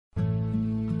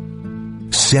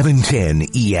710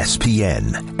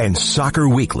 ESPN and Soccer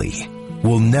Weekly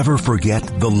will never forget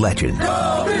the legend,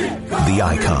 the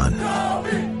icon,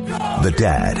 the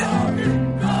dad,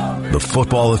 the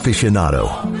football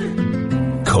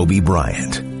aficionado, Cobi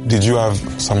Bryant. Did you have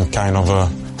some kind of a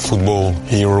football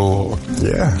hero?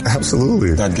 Yeah,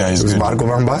 absolutely. That guy is It was good. Marco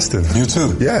van Basten. You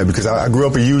too? Yeah, because I grew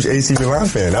up a huge AC Milan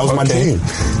fan. That was my team.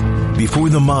 Before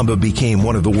the Mamba became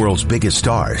one of the world's biggest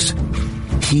stars,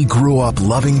 he grew up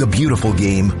loving the beautiful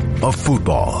game of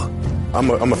football. I'm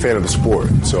a fan of the sport,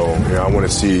 so I want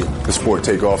to see the sport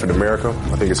take off in America.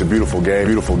 I think it's a beautiful game,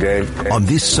 beautiful game. On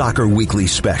this Soccer Weekly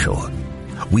special,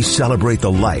 we celebrate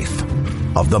the life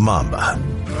of the Mamba.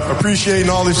 Appreciating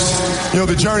all this,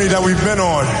 the journey that we've been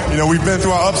on. We've been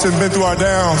through our ups and been through our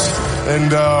downs,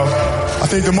 and I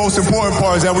think the most important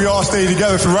part is that we all stay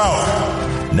together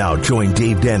throughout. Now join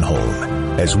Dave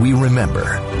Denholm as we remember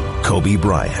Cobi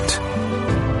Bryant.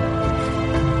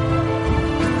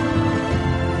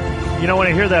 When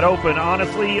I hear that open,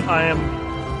 honestly, I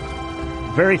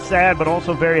am very sad, but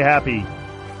also very happy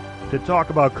to talk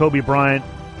about Cobi Bryant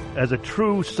as a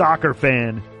true soccer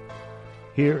fan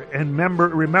here. And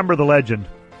remember the legend.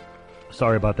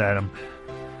 Sorry about that.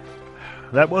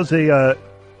 That was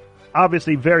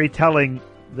obviously very telling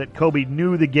that Cobi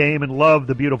knew the game and loved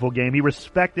the beautiful game. He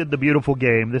respected the beautiful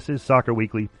game. This is Soccer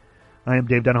Weekly. I am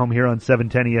Dave Denholm here on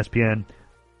 710 ESPN.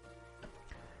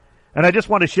 And I just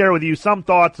want to share with you some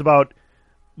thoughts about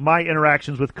my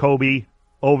interactions with Cobi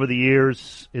over the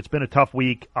years. It's been a tough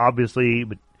week, obviously,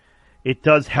 but it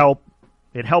does help.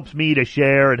 It helps me to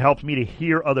share. It helps me to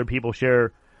hear other people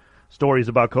share stories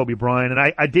about Cobi Bryant.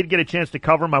 And I did get a chance to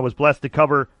cover him. I was blessed to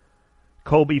cover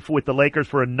Cobi with the Lakers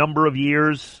for a number of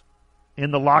years,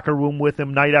 in the locker room with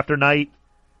him night after night.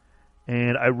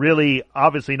 And I really,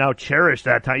 obviously, now cherish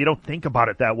that time. You don't think about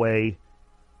it that way,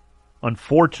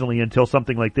 unfortunately, until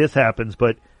something like this happens.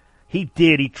 But he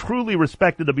did. He truly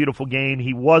respected the beautiful game.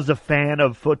 He was a fan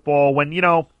of football when,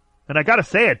 and I got to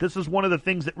say it, this is one of the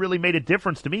things that really made a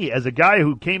difference to me. As a guy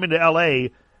who came into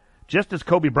L.A. just as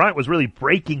Cobi Bryant was really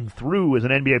breaking through as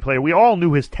an NBA player, we all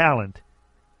knew his talent.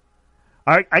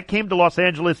 I came to Los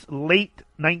Angeles late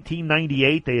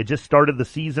 1998. They had just started the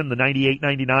season. The 98-99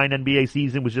 NBA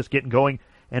season was just getting going.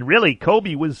 And really,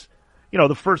 Cobi was,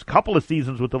 the first couple of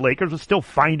seasons with the Lakers was still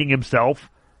finding himself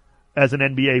as an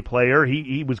NBA player.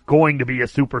 He was going to be a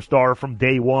superstar from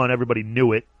day one. Everybody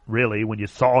knew it, really, when you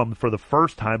saw him for the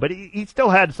first time. But he still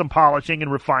had some polishing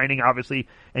and refining, obviously,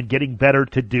 and getting better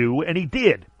to do, and he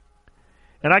did.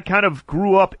 And I kind of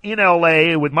grew up in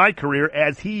L.A. with my career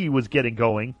as he was getting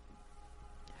going.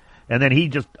 And then he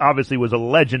just obviously was a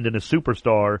legend and a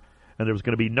superstar, and there was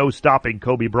going to be no stopping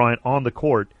Cobi Bryant on the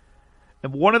court.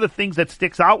 And one of the things that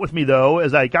sticks out with me, though,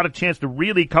 is I got a chance to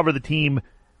really cover the team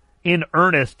in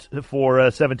earnest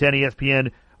for 710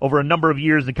 ESPN over a number of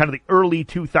years in kind of the early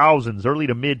 2000s, early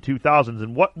to mid-2000s.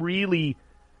 And what really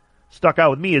stuck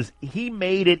out with me is he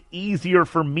made it easier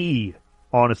for me,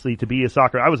 honestly, to be a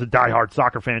soccer. I was a diehard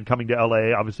soccer fan coming to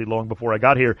L.A., obviously, long before I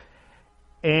got here.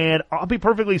 And I'll be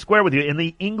perfectly square with you. In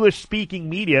the English-speaking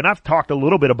media, and I've talked a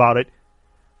little bit about it,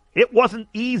 it wasn't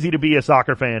easy to be a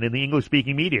soccer fan in the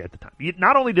English-speaking media at the time.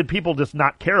 Not only did people just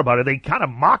not care about it, they kind of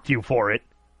mocked you for it.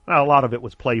 Well, a lot of it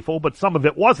was playful, but some of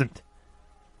it wasn't.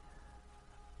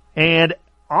 And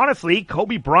honestly,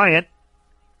 Cobi Bryant,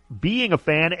 being a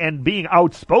fan and being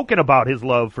outspoken about his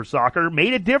love for soccer,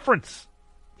 made a difference.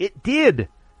 It did.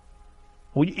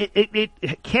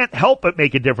 It can't help but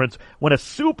make a difference when a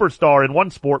superstar in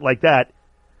one sport like that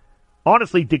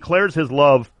honestly declares his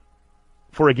love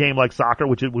for a game like soccer,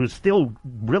 which it was still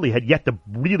really had yet to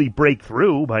really break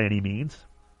through by any means.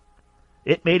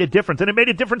 It made a difference, and it made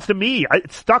a difference to me.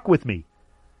 It stuck with me.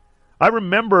 I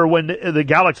remember when the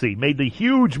Galaxy made the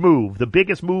huge move, the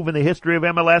biggest move in the history of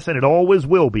MLS, and it always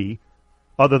will be,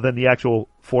 other than the actual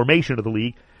formation of the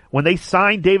league. When they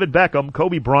signed David Beckham,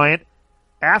 Cobi Bryant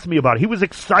asked me about it. He was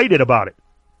excited about it.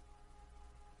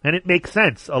 And it makes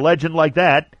sense. A legend like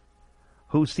that,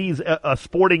 who sees a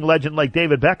sporting legend like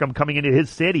David Beckham coming into his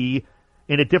city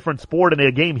in a different sport and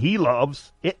a game he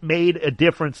loves, it made a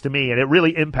difference to me, and it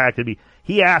really impacted me.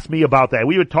 He asked me about that.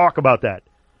 We would talk about that.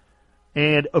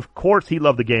 And, of course, he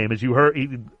loved the game. As you heard,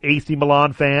 AC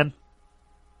Milan fan.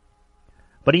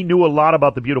 But he knew a lot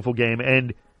about the beautiful game.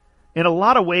 And in a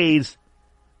lot of ways,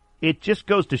 it just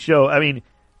goes to show,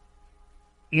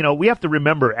 we have to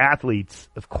remember athletes.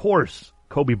 Of course,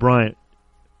 Cobi Bryant,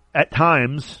 at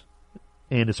times,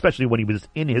 and especially when he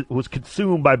was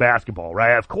consumed by basketball,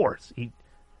 right? Of course. He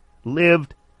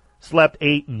lived, slept,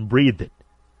 ate, and breathed it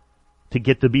to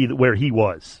get to be where he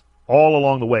was all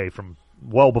along the way from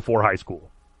well before high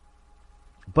school.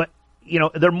 But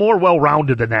they're more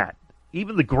well-rounded than that.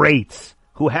 Even the greats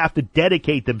who have to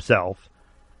dedicate themselves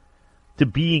to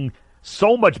being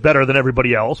so much better than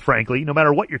everybody else, frankly, no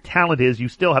matter what your talent is, you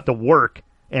still have to work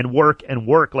and work and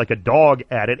work like a dog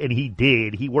at it, and he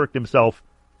did. He worked himself,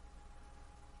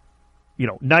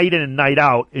 night in and night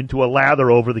out into a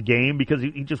lather over the game because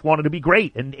he just wanted to be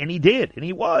great, and he did, and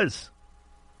he was.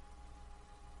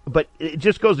 But it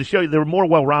just goes to show you they were more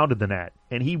well-rounded than that,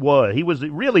 and he was. He was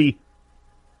really...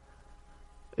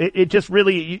 It just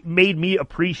really made me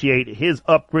appreciate his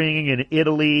upbringing in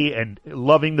Italy and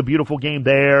loving the beautiful game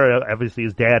there. Obviously,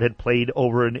 his dad had played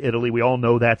over in Italy. We all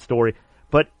know that story.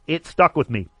 But it stuck with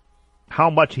me how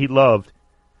much he loved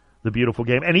the beautiful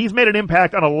game. And he's made an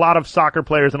impact on a lot of soccer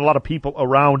players and a lot of people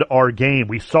around our game.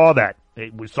 We saw that.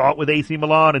 We saw it with AC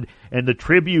Milan and the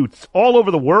tributes all over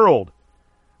the world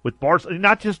with Barcelona,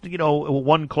 not just,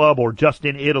 one club or just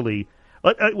in Italy.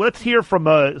 Let's hear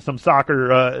from some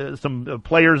soccer, some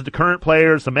players, the current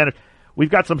players, some managers.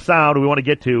 We've got some sound we want to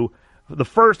get to. The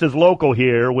first is local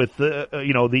here with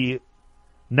the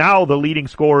leading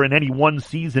scorer in any one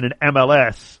season in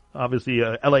MLS. Obviously,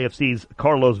 LAFC's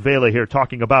Carlos Vela here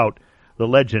talking about the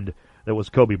legend that was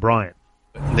Kobe Bryant.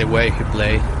 The way he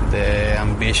played, the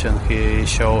ambition he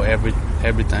showed every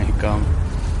time he come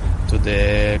to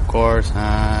the court,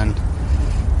 and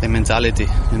the mentality,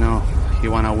 He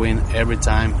want to win every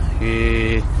time.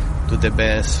 He do the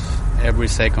best every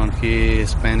second he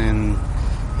spend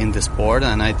in the sport,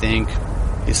 and I think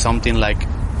it's something like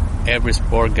every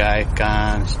sport guy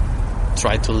can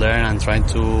try to learn and try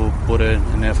to put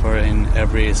an effort in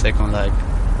every second like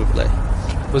we play.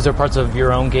 Was there parts of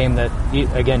your own game that,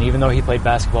 again, even though he played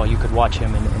basketball, you could watch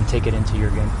him and take it into your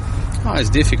game? Oh,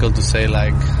 it's difficult to say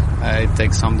like I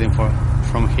take something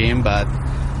from him, but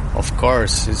of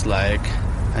course it's like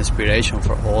inspiration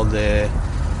for all the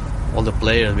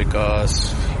players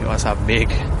because he was a big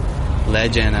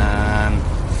legend, and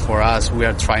for us we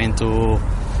are trying to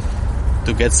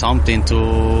get something to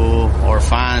our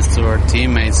fans, to our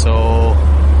teammates. So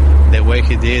the way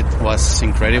he did was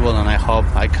incredible, and I hope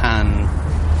I can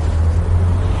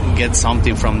get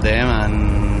something from them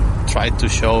and try to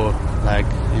show like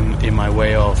in my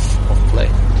way of play.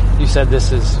 You said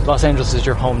Los Angeles is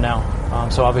your home now.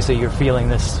 So obviously you're feeling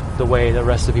this the way the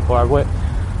rest of the people are.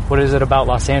 What is it about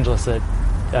Los Angeles that,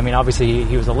 obviously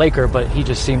he was a Laker, but he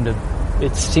just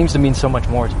it seems to mean so much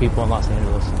more to people in Los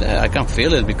Angeles. Yeah, I can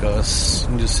feel it because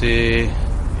you see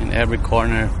in every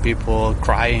corner people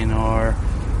crying or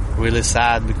really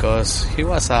sad because he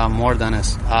was more than a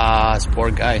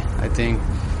sport guy. I think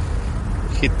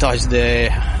he touched the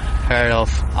heart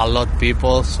of a lot of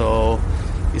people, so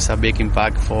it's a big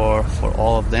impact for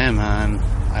all of them, and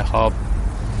I hope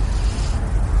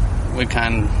we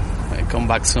can come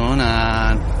back soon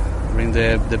and bring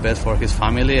the best for his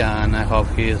family, and I hope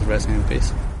he is resting in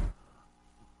peace.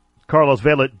 Carlos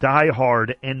Vela,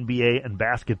 diehard NBA and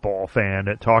basketball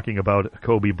fan, talking about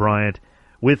Kobe Bryant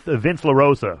with Vince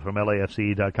LaRosa from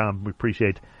LAFC.com. We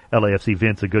appreciate LAFC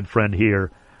Vince, a good friend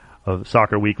here of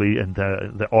Soccer Weekly and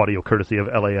the audio courtesy of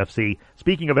LAFC.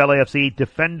 Speaking of LAFC,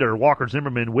 defender Walker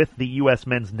Zimmerman with the U.S.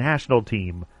 men's national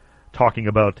team talking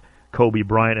about Kobe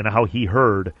Bryant and how he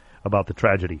heard about the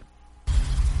tragedy.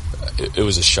 It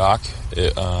was a shock.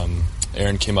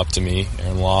 Aaron came up to me,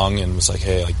 Aaron Long, and was like,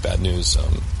 "Hey, bad news.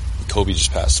 Kobe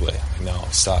just passed away." No,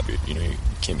 stop. You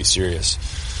can't be serious.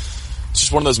 It's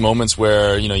just one of those moments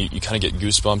where, you kind of get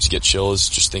goosebumps, you get chills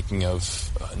just thinking of,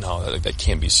 no, that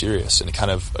can't be serious. And it kind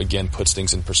of, again, puts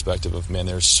things in perspective of, man,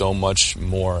 there's so much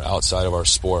more outside of our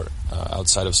sport,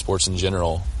 outside of sports in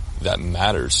general, that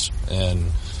matters. And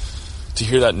to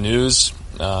hear that news,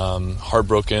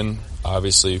 heartbroken,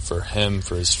 obviously, for him,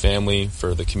 for his family,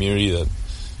 for the community, the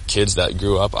kids that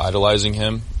grew up idolizing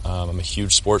him. I'm a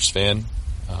huge sports fan.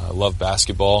 I love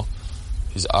basketball.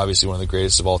 He's obviously one of the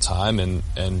greatest of all time, and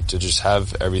to just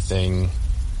have everything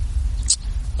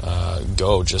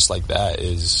go just like that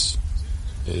is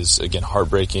again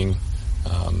heartbreaking.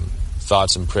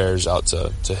 Thoughts and prayers out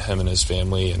to him and his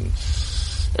family and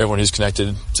everyone who's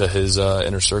connected to his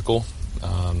inner circle.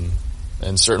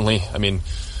 And certainly,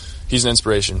 he's an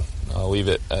inspiration. I'll leave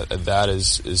it at that.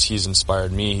 Is he's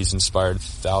inspired me. He's inspired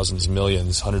thousands,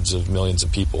 millions, hundreds of millions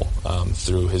of people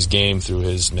through his game, through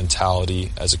his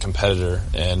mentality as a competitor.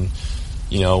 And,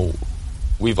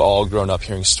 we've all grown up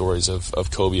hearing stories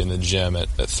of Kobe in the gym at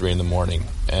 3 a.m.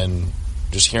 And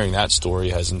just hearing that story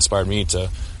has inspired me to,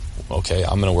 okay,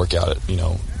 I'm going to work out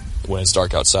when it's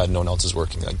dark outside and no one else is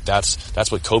working. That's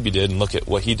what Kobe did, and look at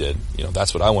what he did.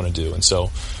 That's what I want to do. And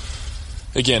so,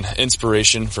 again,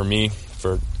 inspiration for me,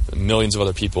 for millions of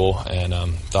other people, and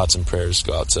thoughts and prayers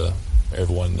go out to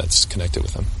everyone that's connected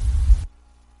with him.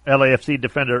 LAFC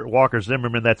defender Walker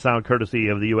Zimmerman. That sound courtesy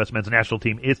of the U.S. men's national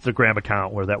team Instagram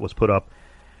account where that was put up.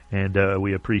 And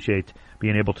we appreciate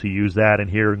being able to use that and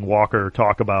hearing Walker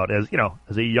talk about, as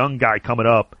a young guy coming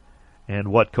up, and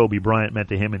what Kobe Bryant meant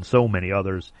to him and so many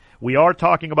others. We are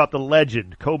talking about the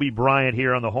legend, Kobe Bryant,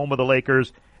 here on the home of the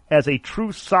Lakers. As a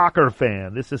true soccer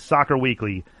fan, this is Soccer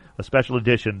Weekly, a special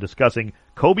edition discussing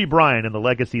Kobe Bryant and the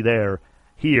legacy there,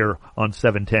 here on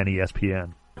 710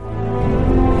 ESPN.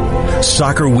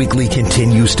 Soccer Weekly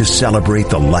continues to celebrate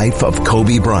the life of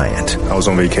Kobe Bryant. I was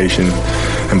on vacation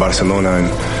in Barcelona,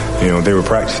 and they were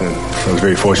practicing. I was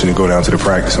very fortunate to go down to the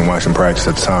practice and watch them practice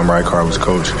at the time. Rijkaard was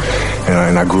coach,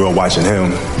 and I grew up watching him,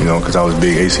 because I was a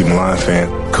big AC Milan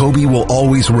fan. Kobe will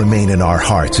always remain in our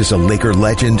hearts as a Laker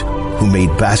legend who made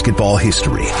basketball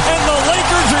history. And the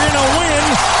Lakers are going to win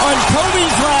on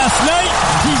Kobe's last night.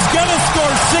 He's going to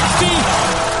score 60.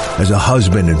 As a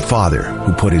husband and father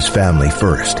who put his family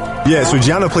first. Yeah, so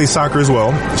Gianna plays soccer as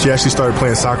well. She actually started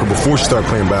playing soccer before she started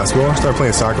playing basketball. She started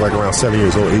playing soccer like around 7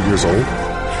 years old, 8 years old.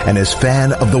 And as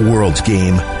fan of the world's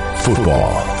game,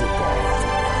 football.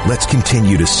 Let's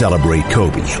continue to celebrate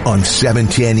Kobe on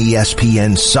 710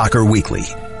 ESPN Soccer Weekly.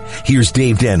 Here's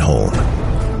Dave Denholm.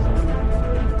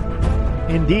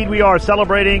 Indeed, we are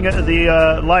celebrating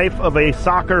the life of a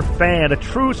soccer fan, a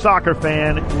true soccer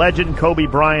fan, legend Kobe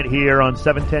Bryant here on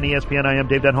 710 ESPN. I am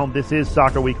Dave Denholm. This is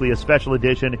Soccer Weekly, a special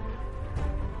edition.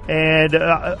 And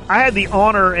I had the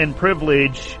honor and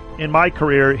privilege in my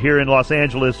career here in Los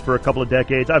Angeles for a couple of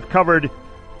decades. I've covered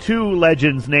two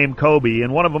legends named Kobe,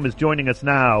 and one of them is joining us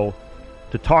now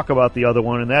to talk about the other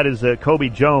one, and that is Cobi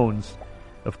Jones.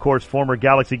 Of course, former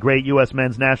Galaxy great, U.S.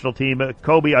 men's national team.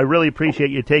 Kobe, I really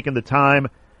appreciate you taking the time.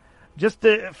 Just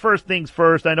first things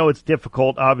first, I know it's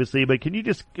difficult, obviously, but can you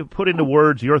just put into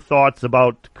words your thoughts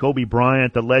about Kobe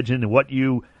Bryant, the legend, and what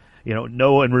you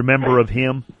know and remember of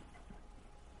him?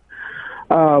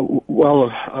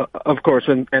 Of course,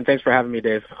 and thanks for having me,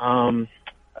 Dave.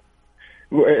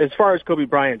 As far as Kobe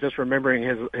Bryant, just remembering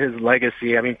his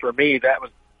legacy, I mean, for me, that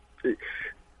was,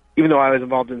 even though I was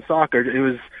involved in soccer, it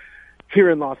was here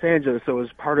in Los Angeles, so it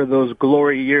was part of those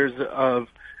glory years of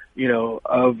the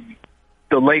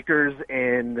Lakers,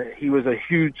 and he was a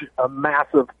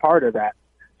massive part of that.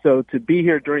 So to be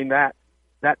here during that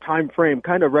time frame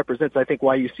kind of represents, I think,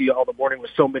 why you see All the Morning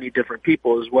with so many different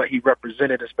people, is what he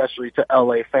represented, especially to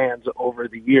LA fans over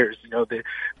the years.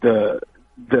 The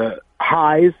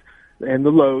highs and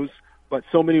the lows, but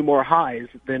so many more highs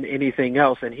than anything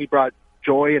else. And he brought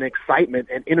joy and excitement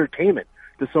and entertainment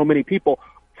to so many people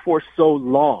for so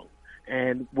long,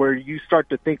 and where you start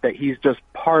to think that he's just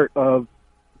part of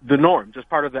the norm, just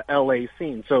part of the LA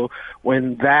scene. So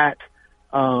when that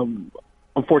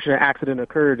unfortunate accident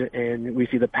occurred and we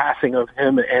see the passing of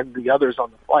him and the others on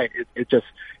the flight, it just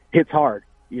hits hard,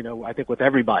 I think with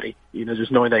everybody,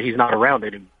 just knowing that he's not around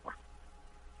anymore.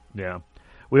 Yeah.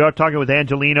 We are talking with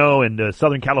Angelino, and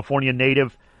Southern California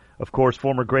native, of course,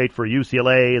 former great for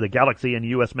UCLA, the Galaxy, and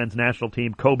U.S. men's national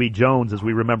team, Cobi Jones, as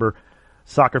we remember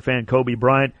soccer fan Kobe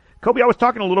Bryant. Kobe, I was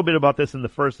talking a little bit about this in the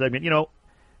first segment.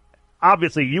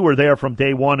 Obviously you were there from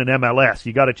day one in MLS.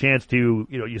 You got a chance to,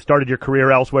 you started your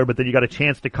career elsewhere, but then you got a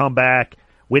chance to come back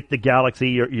with the Galaxy,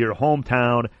 your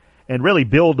hometown, and really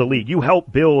build the league. You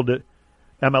helped build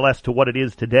MLS to what it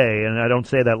is today, and I don't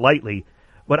say that lightly.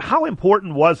 But how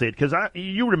important was it? Because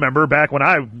you remember back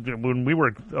when we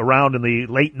were around in the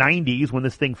late 90s when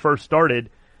this thing first started,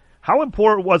 how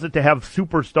important was it to have a true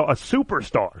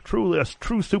superstar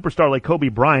like Kobe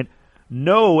Bryant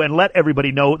know and let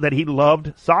everybody know that he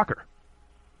loved soccer?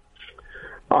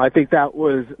 I think that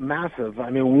was massive.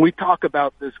 I mean, when we talk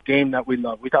about this game that we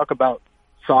love, we talk about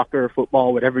soccer,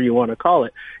 football, whatever you want to call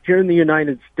it. Here in the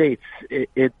United States,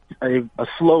 it's a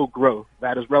slow growth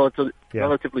that is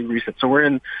relatively recent. So we're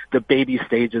in the baby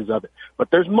stages of it. But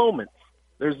there's moments.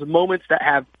 There's moments that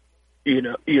have,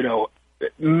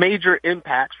 major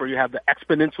impacts where you have the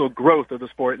exponential growth of the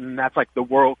sport, and that's like the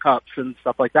World Cups and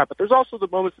stuff like that. But there's also the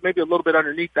moments maybe a little bit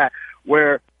underneath that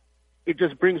where it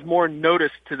just brings more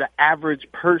notice to the average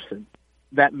person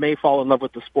that may fall in love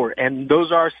with the sport. And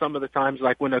those are some of the times,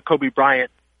 like when a Kobe Bryant,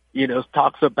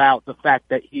 talks about the fact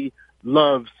that he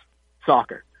loves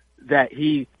soccer, that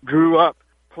he grew up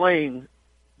playing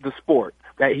the sport,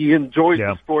 that he enjoys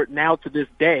the sport now to this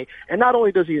day. And not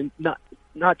only does he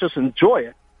not just enjoy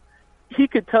it, he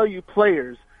could tell you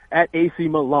players at AC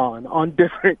Milan on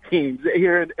different teams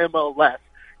here in MLS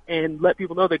and let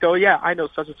people know, they go, yeah, I know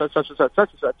such and such, such and such, such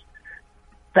and such.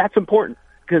 That's important,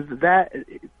 because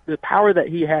the power that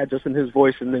he had just in his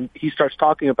voice, and then he starts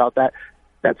talking about that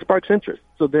sparks interest.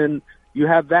 So then you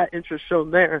have that interest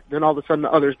shown there, then all of a sudden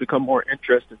others become more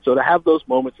interested. So to have those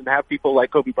moments and have people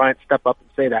like Kobe Bryant step up and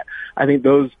say that, I think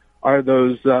those are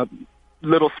those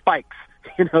little spikes,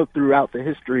 throughout the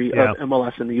history of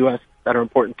MLS in the U.S. that are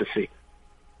important to see.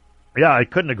 Yeah, I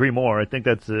couldn't agree more. I think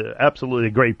that's absolutely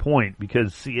a great point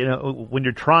because, when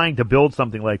you're trying to build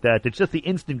something like that, it's just the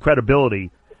instant credibility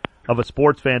of a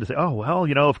sports fan to say, oh, well,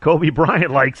 if Kobe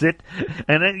Bryant likes it.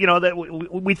 And then, that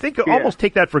we think almost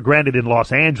take that for granted in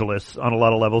Los Angeles on a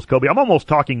lot of levels, Kobe. I'm almost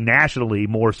talking nationally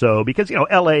more so because,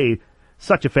 L.A.,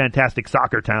 such a fantastic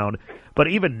soccer town. But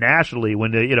even nationally,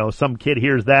 when, some kid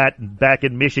hears that back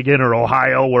in Michigan or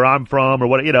Ohio where I'm from or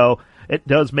what, it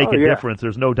does make a difference.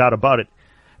 There's no doubt about it.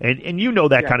 And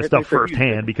that kind of stuff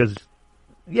firsthand because,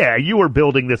 you were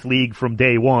building this league from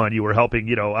day one. You were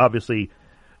helping, obviously,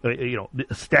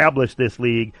 establish this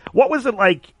league. What was it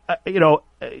like,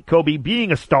 Kobe,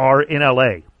 being a star in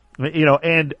L.A.?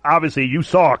 And obviously you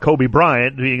saw Kobe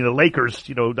Bryant being the Lakers.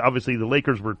 Obviously the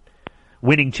Lakers were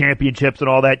winning championships and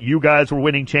all that. You guys were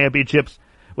winning championships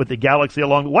with the Galaxy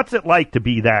along. What's it like to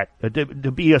be that,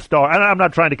 to be a star? And I'm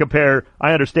not trying to compare.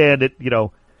 I understand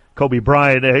that, Kobe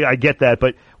Bryant, I get that,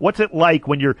 but what's it like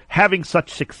when you're having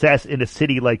such success in a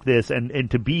city like this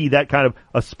and to be that kind of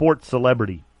a sports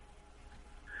celebrity?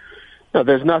 No,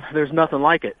 there's nothing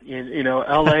like it.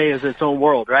 LA is its own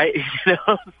world, right?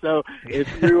 So if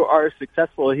you are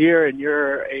successful here and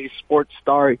you're a sports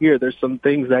star here, there's some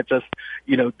things that just,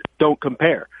 don't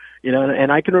compare.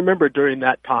 And I can remember during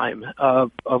that time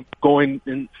of going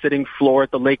and sitting floor at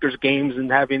the Lakers games and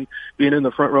being in the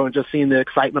front row and just seeing the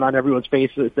excitement on everyone's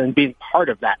faces and being part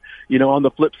of that. On the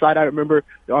flip side, I remember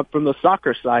from the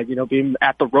soccer side, being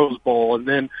at the Rose Bowl and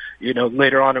then,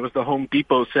 later on it was the Home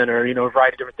Depot Center, a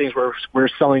variety of different things where we're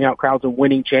selling out crowds and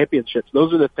winning championships.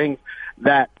 Those are the things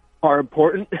that are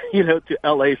important, to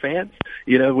LA fans.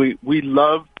 We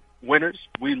love winners.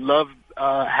 We love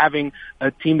having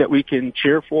a team that we can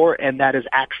cheer for, and that is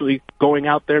actually going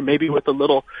out there maybe with a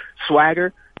little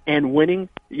swagger and winning.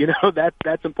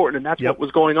 That's important, and that's what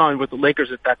was going on with the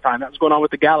Lakers at that time. That was going on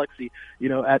with the Galaxy, at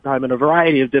that time, and a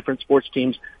variety of different sports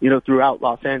teams, throughout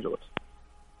Los Angeles.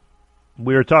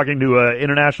 We are talking to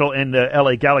international and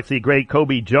LA Galaxy great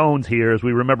Cobi Jones here as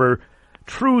we remember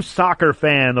true soccer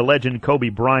fan, the legend Kobe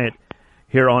Bryant,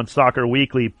 here on Soccer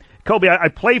Weekly. Kobe, I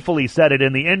playfully said it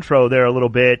in the intro there a little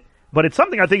bit, but it's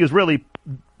something I think is really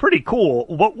pretty cool.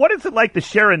 What is it like to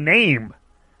share a name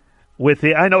with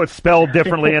I know it's spelled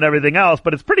differently and everything else,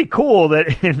 but it's pretty cool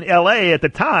that in L.A. at the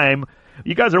time,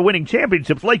 you guys are winning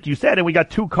championships, like you said, and we got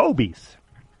two Kobes.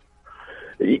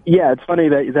 Yeah, it's funny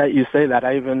that you say that.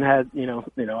 I even had,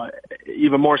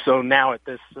 even more so now at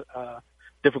this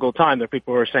difficult time, there are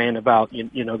people who are saying about,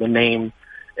 the name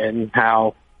and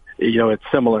how, it's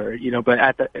similar,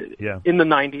 but in the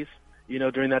 90s,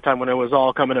 during that time when it was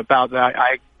all coming about,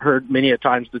 I heard many a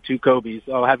times the two Kobes.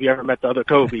 Oh, have you ever met the other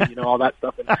Kobe? All that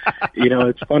stuff. And,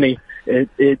 it's funny.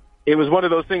 It was one of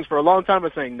those things for a long time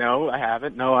of saying, no, I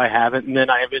haven't. And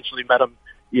then I eventually met him,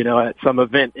 at some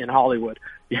event in Hollywood,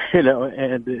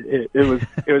 and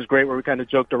it was great where we kind of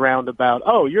joked around about,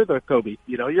 oh, you're the Kobe,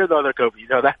 you're the other Kobe,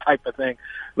 that type of thing.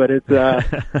 But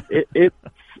it's,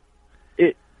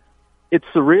 it's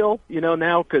surreal,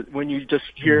 now, because when you just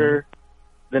hear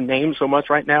the name so much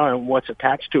right now and what's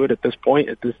attached to it at this point,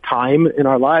 at this time in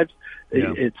our lives,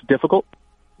 it's difficult.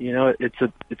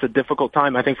 It's a difficult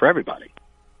time, I think, for everybody.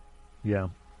 Yeah,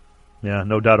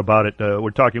 no doubt about it.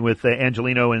 We're talking with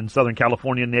Angelino and Southern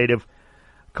California native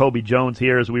Cobi Jones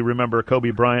here as we remember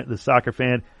Kobe Bryant, the soccer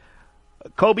fan.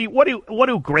 Kobe, what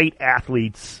do great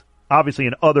athletes, obviously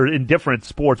in different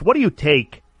sports, what do you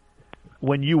take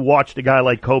when you watched a guy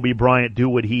like Kobe Bryant do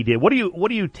what he did? What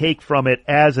do you take from it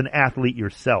as an athlete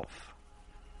yourself?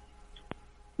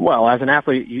 Well, as an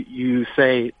athlete, you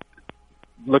say,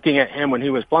 looking at him when he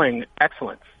was playing,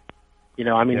 excellence. He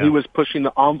was pushing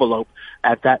the envelope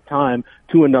at that time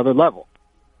to another level.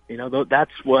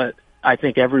 That's what I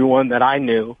think everyone that I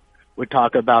knew would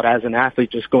talk about as an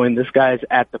athlete, just going, this guy's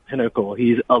at the pinnacle.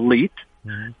 He's elite,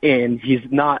 and he's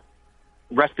not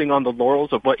resting on the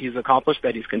laurels of what he's accomplished,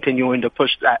 that he's continuing to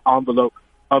push that envelope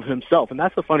of himself. And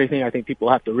that's the funny thing I think people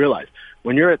have to realize.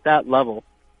 When you're at that level,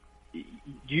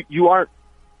 you aren't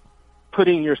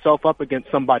putting yourself up against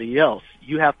somebody else.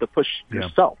 You have to push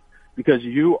yourself because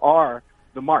you are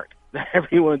the mark that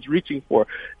everyone's reaching for.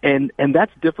 And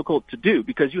that's difficult to do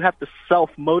because you have to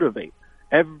self-motivate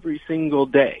every single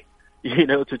day,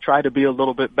 to try to be a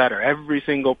little bit better, every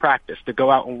single practice, to go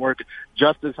out and work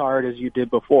just as hard as you did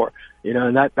before.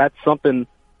 And that's something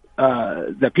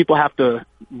that people have to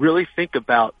really think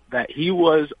about, that he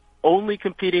was only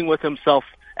competing with himself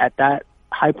at that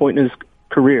high point in his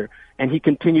career. and he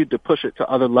continued to push it to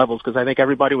other levels because I think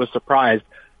everybody was surprised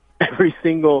every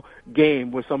single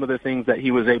game with some of the things that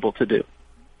he was able to do.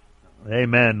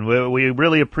 Amen. We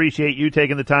really appreciate you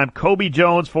taking the time. Cobi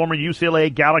Jones, former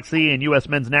UCLA Galaxy and U.S.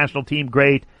 men's national team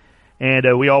great,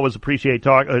 and we always appreciate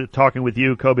talking with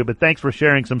you, Cobi, but thanks for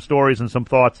sharing some stories and some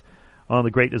thoughts on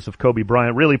the greatness of Cobi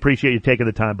Bryant. Really appreciate you taking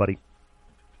the time, buddy.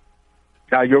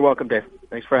 You're welcome, Dave.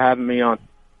 Thanks for having me on.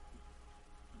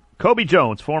 Cobi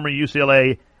Jones, former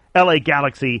UCLA, LA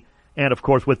Galaxy, and, of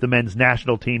course, with the men's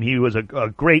national team. He was a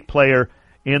great player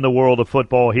in the world of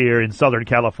football here in Southern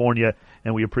California,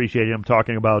 and we appreciate him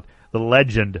talking about the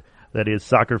legend that is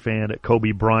soccer fan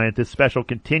Cobi Bryant. This special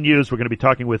continues. We're going to be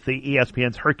talking with the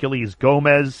ESPN's Hercules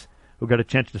Gomez, who got a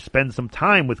chance to spend some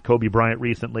time with Cobi Bryant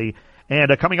recently.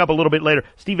 And coming up a little bit later,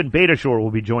 Steven Beitashour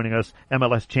will be joining us,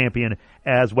 MLS champion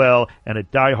as well, and a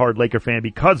diehard Laker fan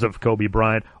because of Cobi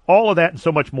Bryant. All of that and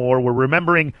so much more. We're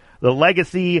remembering the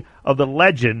legacy of the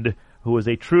legend who is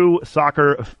a true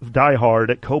soccer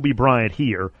diehard, Cobi Bryant,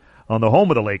 here on the home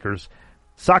of the Lakers,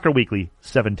 Soccer Weekly,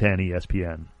 710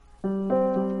 ESPN.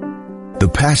 The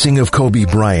passing of Cobi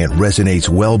Bryant resonates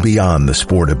well beyond the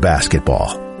sport of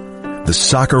basketball. The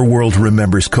soccer world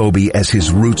remembers Cobi as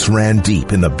his roots ran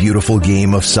deep in the beautiful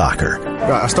game of soccer.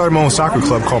 I started my own soccer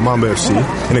club called Mamba FC,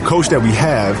 and the coach that we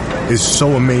have is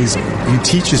so amazing. He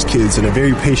teaches kids in a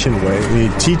very patient way,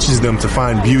 and he teaches them to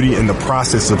find beauty in the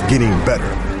process of getting better.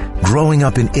 Growing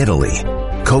up in Italy,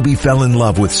 Cobi fell in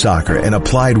love with soccer and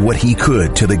applied what he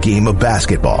could to the game of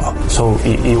basketball. So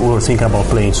you were thinking about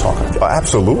playing soccer?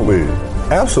 Absolutely.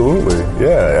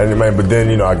 Yeah. But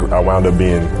then, I wound up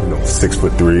being,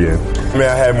 6'3", and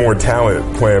I had more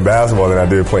talent playing basketball than I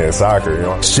did playing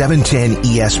soccer, 710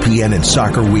 ESPN and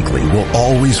Soccer Weekly will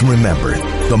always remember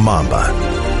the Mamba.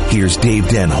 Here's Dave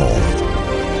Denholm.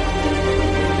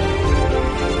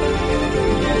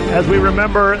 As we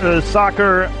remember the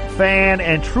soccer fan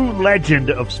and true legend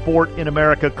of sport in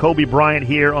America, Cobi Bryant,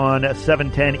 here on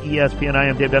 710 ESPN. I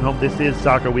am Dave Denholm. This is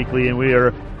Soccer Weekly, and we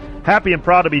are happy and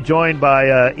proud to be joined by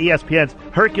ESPN's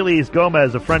Hercules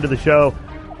Gomez, a friend of the show.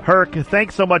 Herc,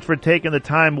 thanks so much for taking the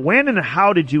time. When and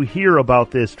how did you hear about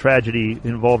this tragedy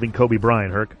involving Cobi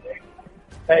Bryant, Herc?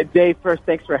 Dave, first,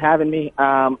 thanks for having me.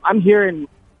 I'm here in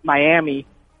Miami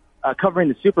covering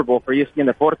the Super Bowl for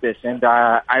ESPN Deportes, and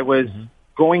I was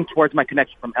going towards my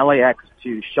connection from LAX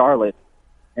to Charlotte,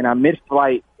 and I'm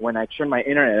mid-flight when I turn my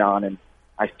internet on, and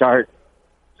I start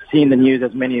seeing the news,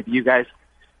 as many of you guys,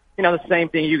 the same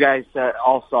thing you guys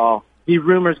all saw. The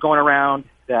rumors going around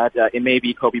that it may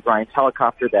be Cobi Bryant's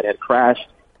helicopter that had crashed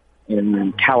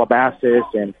in Calabasas,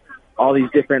 and all these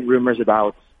different rumors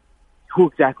about who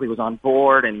exactly was on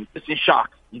board, and just in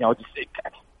shock. I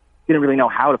didn't really know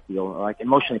how to feel, like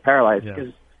emotionally paralyzed,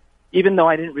 because even though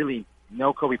I didn't really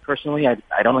know Cobi personally,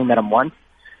 I'd only met him once.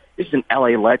 This is an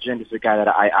LA legend. This is a guy that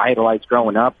I idolized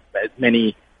growing up, as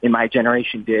many in my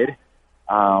generation did.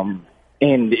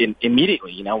 And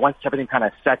immediately, once everything kind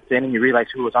of sets in and you realize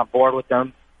who was on board with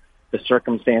them, the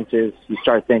circumstances, you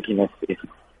start thinking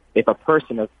if a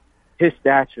person of his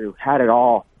stature had it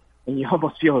all, and you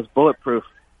almost feel as bulletproof,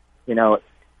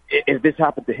 if this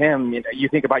happened to him, you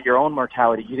think about your own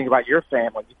mortality, you think about your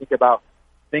family, you think about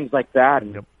things like that,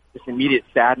 and this immediate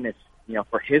sadness,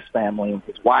 for his family and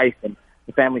his wife and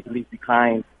the family he leaves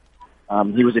behind.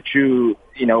 He was a true,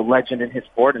 legend in his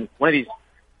sport, and one of these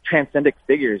transcendent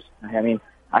figures. I mean,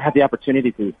 I had the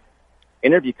opportunity to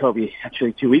interview Cobi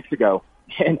actually 2 weeks ago,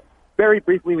 and very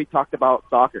briefly we talked about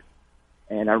soccer.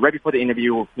 And right before the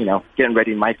interview, getting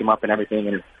ready to mic him up and everything,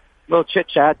 and a little chit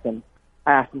chat. And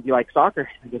I asked him, "Do you like soccer?"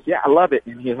 He goes, "Yeah, I love it."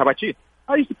 And he goes, "How about you?"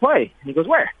 "I used to play." And he goes,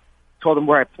 "Where?" Told him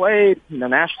where I played,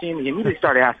 national team. He immediately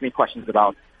started asking me questions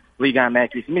about Liga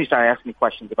MX. He immediately started asking me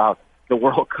questions about the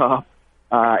World Cup.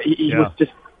 He was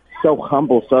just so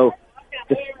humble, so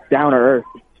just down to earth.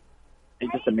 It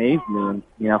just amazed me.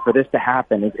 And, for this to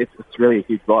happen, it's really a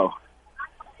huge blow.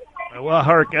 Well,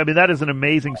 Herc, that is an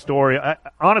amazing story.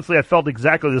 Honestly, I felt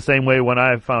exactly the same way when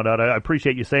I found out. I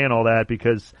appreciate you saying all that,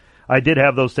 because I did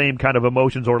have those same kind of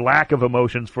emotions, or lack of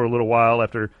emotions, for a little while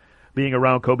after being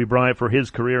around Cobi Bryant for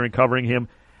his career and covering him.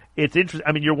 It's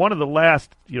interesting. You're one of the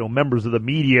last, members of the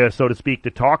media, so to speak,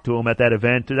 to talk to him at that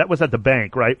event. That was at the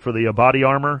bank, right, for the body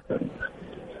armor?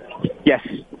 Yes.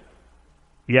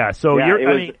 Yeah. So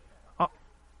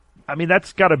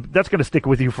that's gonna stick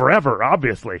with you forever,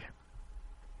 obviously.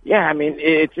 Yeah,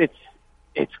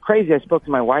 it's crazy. I spoke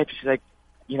to my wife. She's like,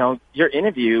 your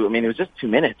interview, it was just 2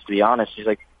 minutes, to be honest. She's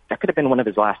like, that could have been one of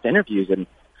his last interviews. And,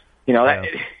 that,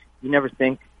 you never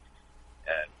think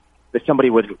that somebody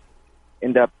would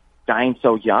end up dying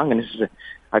so young. And this is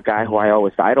a guy who I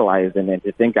always idolized. And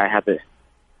to think I had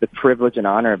the the privilege and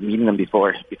honor of meeting him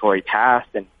before he passed.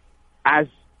 And as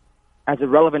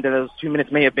irrelevant as those 2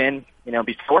 minutes may have been,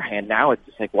 beforehand, now it's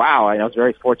just like, wow, I was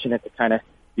very fortunate to kind of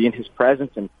be in his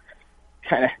presence and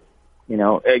kind of,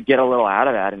 get a little out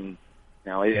of that. And,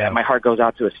 my heart goes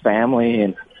out to his family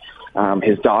and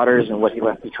his daughters and what he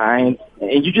left behind.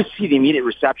 And you just see the immediate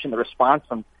reception, the response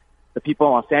from the people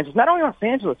in Los Angeles. Not only Los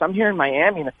Angeles, I'm here in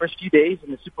Miami in the first few days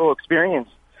in the Super Bowl experience.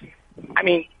 I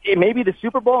mean, it may be the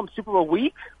Super Bowl and Super Bowl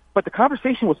week, but the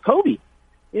conversation was Cobi.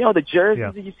 The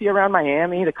jerseys that you see around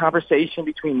Miami, the conversation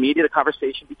between media, the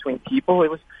conversation between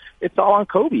people, it's all on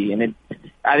Cobi. And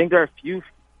I think there are a few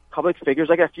public figures,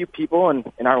 like a few people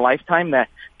in our lifetime that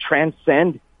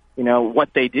transcend, what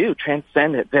they do,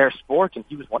 transcend their sport, and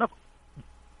he was one of them.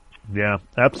 Yeah,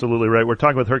 absolutely right. We're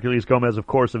talking with Hercules Gomez, of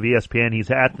course, of ESPN.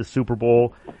 He's at the Super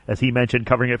Bowl, as he mentioned,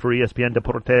 covering it for ESPN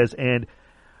Deportes. And,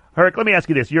 Herc, let me ask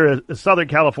you this. You're a Southern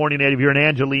California native. You're an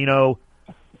Angelino,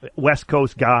 West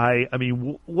Coast guy. I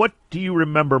mean, what do you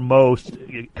remember most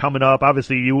coming up?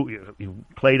 Obviously, you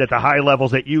played at the high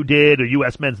levels that you did, a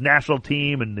U.S. men's national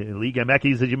team, and the Liga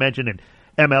MX, as you mentioned, and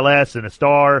MLS, and a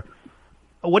star.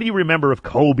 What do you remember of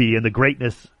Cobi and the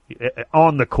greatness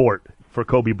on the court for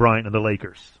Cobi Bryant and the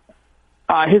Lakers?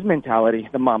 His mentality,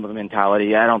 the Mamba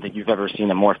mentality. I don't think you've ever seen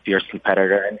a more fierce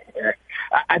competitor. And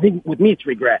I think with me, it's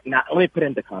regret. Now, let me put it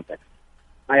into context.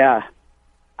 I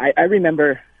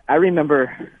remember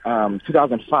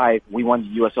 2005, we won the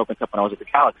U.S. Open Cup when I was at the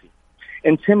Galaxy.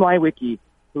 And Tim Leiweke,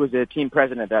 who was the team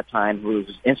president at that time, who was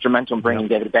instrumental in bringing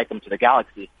David Beckham to the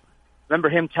Galaxy, remember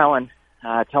him telling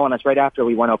us right after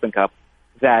we won Open Cup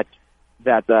that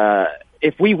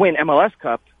if we win MLS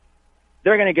Cup,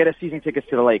 they're going to get us season tickets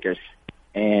to the Lakers.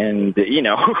 And,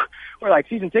 we're like,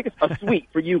 season tickets? A suite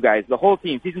for you guys, the whole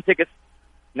team, season tickets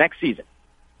next season.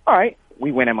 All right,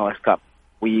 we win MLS Cup.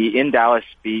 We, in Dallas,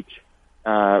 beat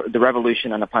the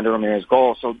Revolution on a Pando Ramirez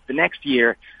goal. So the next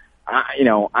year,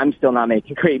 I'm still not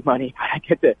making great money,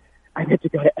 but I get to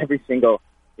go to every single,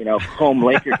 home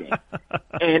Laker game.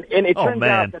 And it turns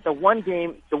out that the one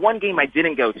game I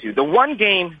didn't go to, the one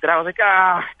game that I was like,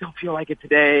 I don't feel like it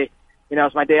today.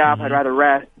 It's my day off. I'd rather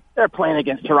rest. They're playing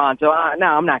against Toronto. No,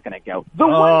 I'm not going to go. The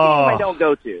one game I don't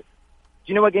go to. Do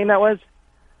you know what game that was?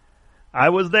 I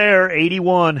was there,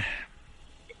 81.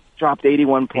 Dropped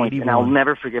 81 points, and I'll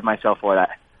never forgive myself for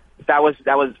that. That was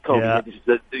Cobi. Yeah.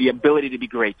 The ability to be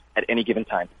great at any given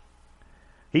time.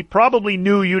 He probably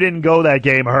knew you didn't go that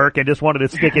game, Herc, and just wanted to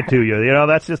stick it to you.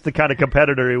 That's just the kind of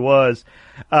competitor he was.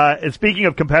 And speaking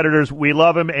of competitors, we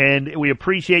love him, and we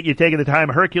appreciate you taking the time.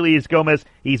 Hercules Gomez,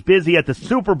 he's busy at the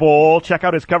Super Bowl. Check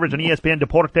out his coverage on ESPN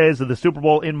Deportes of the Super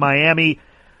Bowl in Miami.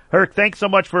 Herc, thanks so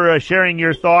much for sharing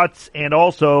your thoughts, and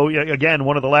also, again,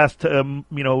 one of the last,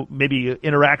 maybe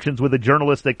interactions with a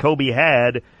journalist that Cobi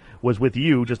had was with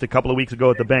you just a couple of weeks ago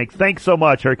at the bank. Thanks so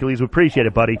much, Hercules. We appreciate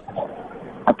it, buddy.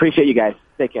 I appreciate you guys.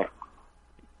 Take care.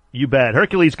 You bet.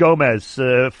 Hercules Gomez,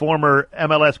 former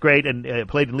MLS great, and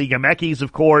played in Liga MX,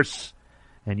 of course.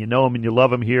 And you know him and you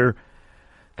love him here,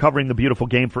 covering the beautiful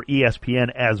game for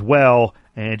ESPN as well.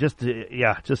 And just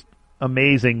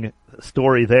amazing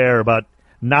story there about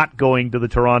not going to the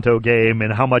Toronto game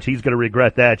and how much he's going to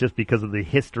regret that just because of the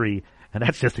history. And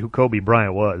that's just who Cobi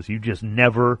Bryant was. You just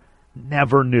never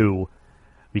knew,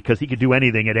 because he could do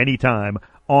anything at any time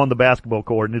on the basketball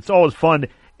court. And it's always fun.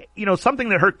 Something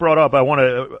that Herc brought up I want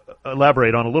to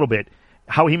elaborate on a little bit,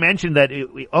 how he mentioned that,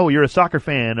 you're a soccer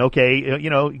fan, okay,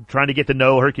 trying to get to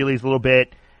know Hercules a little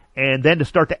bit, and then to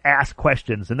start to ask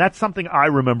questions. And that's something I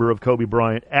remember of Cobi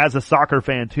Bryant as a soccer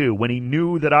fan too. When he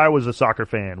knew that I was a soccer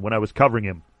fan, when I was covering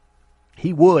him,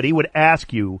 he would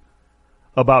ask you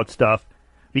about stuff,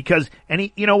 because, and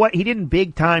he didn't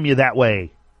big time you that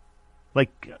way.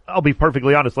 Like, I'll be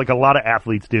perfectly honest, like a lot of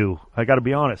athletes do. I got to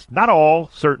be honest. Not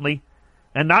all, certainly.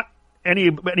 And not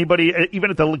anybody,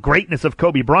 even at the greatness of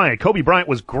Cobi Bryant. Cobi Bryant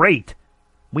was great.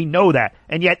 We know that.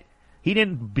 And yet, he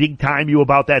didn't big time you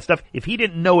about that stuff. If he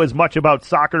didn't know as much about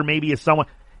soccer maybe as someone,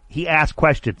 he asked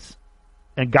questions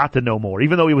and got to know more,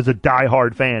 even though he was a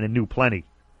diehard fan and knew plenty.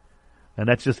 And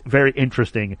that's just very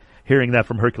interesting hearing that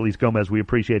from Hercules Gomez. We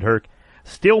appreciate Herc.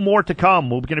 Still more to come.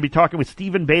 We're going to be talking with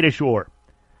Steven Beitashour,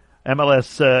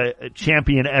 MLS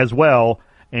champion as well,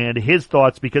 and his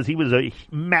thoughts, because he was a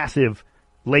massive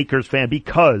Lakers fan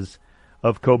because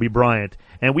of Cobi Bryant.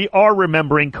 And we are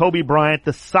remembering Cobi Bryant,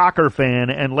 the soccer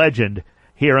fan and legend,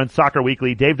 here on Soccer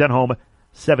Weekly. Dave Denholm,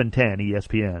 710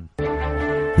 ESPN.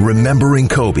 Remembering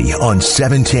Cobi on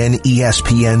 710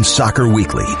 ESPN Soccer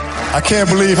Weekly. I can't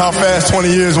believe how fast 20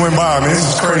 years went by, man.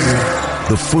 This is crazy.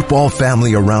 The football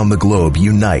family around the globe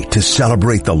unite to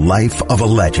celebrate the life of a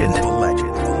legend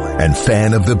and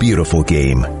fan of the beautiful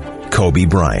game, Cobi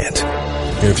Bryant.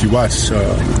 And if you watch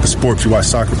the sport, if you watch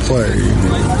soccer play,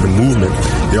 the movement,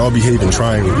 they all behave in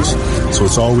triangles. So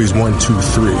it's always 1, 2,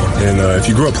 3. And if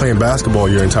you grew up playing basketball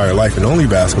your entire life and only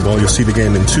basketball, you'll see the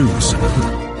game in twos.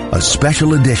 A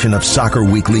special edition of Soccer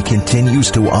Weekly continues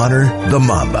to honor the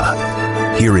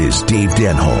Mamba. Here is Dave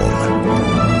Denholm.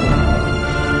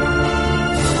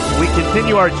 We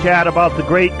continue our chat about the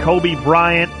great Cobi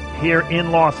Bryant here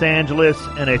in Los Angeles,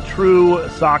 and a true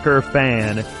soccer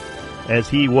fan as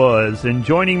he was. And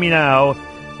joining me now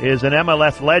is an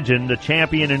MLS legend, a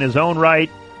champion in his own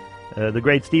right, the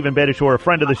great Steven Beitashour, a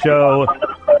friend of the show.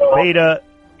 Beta,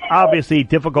 obviously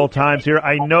difficult times here.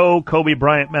 I know Cobi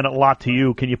Bryant meant a lot to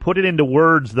you. Can you put it into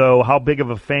words, though, how big of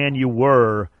a fan you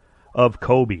were of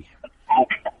Cobi?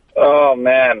 Oh,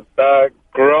 man.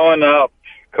 Growing up,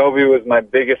 Cobi was my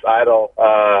biggest idol.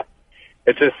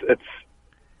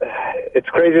 It's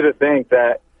crazy to think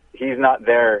that he's not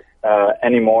there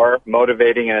anymore,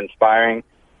 motivating and inspiring,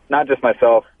 not just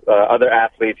myself, other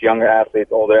athletes, younger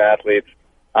athletes, older athletes.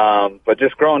 But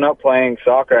just growing up playing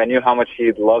soccer, I knew how much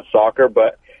he loved soccer,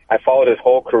 but I followed his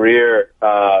whole career.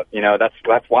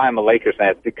 That's why I'm a Lakers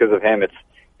fan. It's because of him.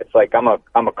 It's like I'm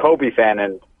a Cobi fan,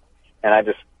 and I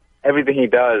just, everything he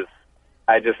does,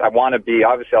 I want to be.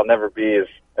 Obviously, I'll never be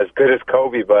as good as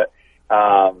Cobi, but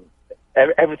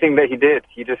everything that he did,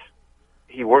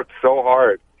 he worked so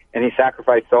hard and he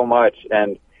sacrificed so much.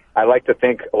 And I like to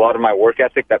think a lot of my work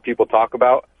ethic that people talk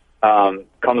about comes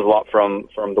a lot from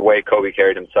the way Cobi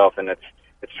carried himself. And it's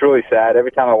truly sad.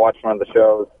 Every time I watch one of the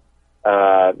shows,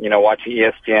 watching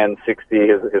ESPN 60,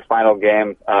 his final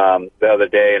game the other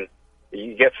day, and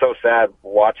you get so sad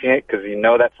watching it because you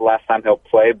know that's the last time he'll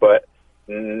play. But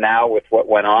now with what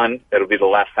went on, it'll be the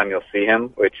last time you'll see him,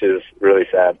 which is really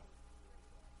sad.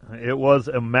 It was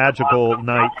a magical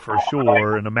night for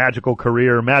sure, and a magical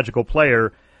career, a magical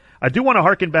player. I do want to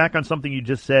harken back on something you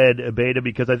just said, Beta,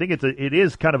 because I think it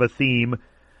is kind of a theme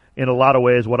in a lot of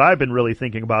ways, what I've been really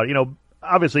thinking about. You know,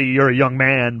 obviously you're a young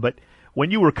man, but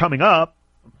when you were coming up,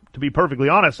 to be perfectly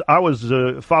honest, I was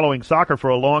following soccer for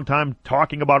a long time,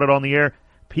 talking about it on the air.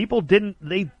 People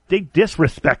they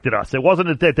disrespected us. It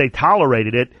wasn't that they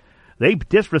tolerated it. They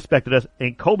disrespected us,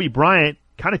 and Cobi Bryant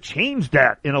kind of changed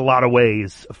that in a lot of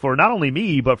ways for not only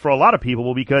me, but for a lot of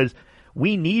people, because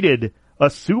we needed a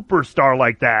superstar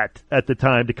like that at the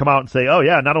time to come out and say, oh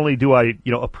yeah, not only do I,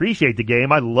 appreciate the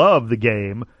game, I love the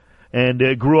game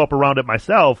and grew up around it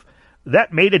myself.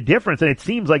 That made a difference, and it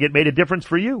seems like it made a difference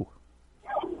for you.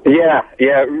 Yeah,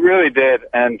 it really did.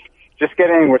 And just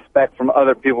getting respect from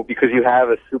other people because you have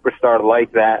a superstar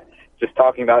like that, just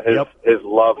talking about his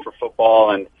love for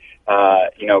football and,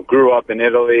 grew up in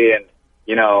Italy, and,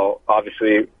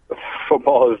 obviously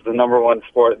football is the number one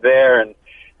sport there. And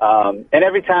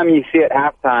every time you see it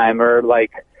halftime or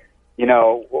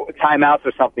timeouts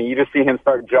or something, you just see him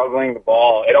start juggling the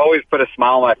ball. It always put a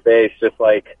smile on my face, just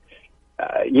like,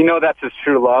 that's his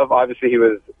true love. Obviously he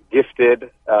was gifted,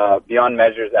 beyond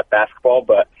measures at basketball,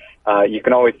 but, you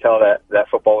can always tell that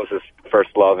football was his first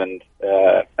love. And,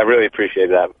 I really appreciate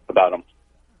that about him.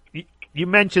 You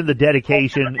mentioned the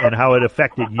dedication and how it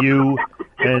affected you,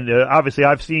 and obviously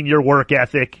I've seen your work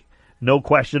ethic, no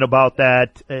question about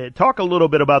that. Talk a little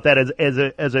bit about that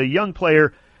as a young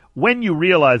player, when you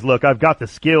realize, look, I've got the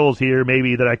skills here,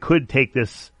 maybe that I could take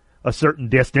this a certain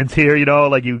distance here,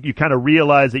 you kind of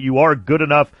realize that you are good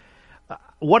enough.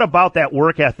 What about that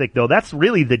work ethic, though? That's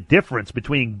really the difference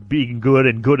between being good,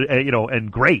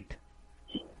 and great.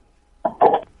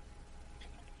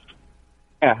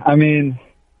 Yeah, I mean,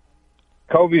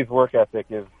 Cobi's work ethic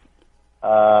is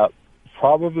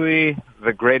probably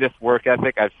the greatest work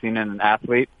ethic I've seen in an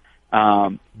athlete,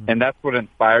 and that's what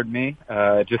inspired me.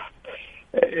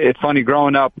 It's funny,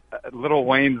 growing up, Lil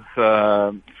Wayne's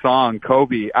song,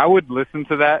 Cobi, I would listen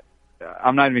to that,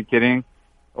 I'm not even kidding,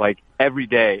 like every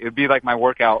day. It would be like my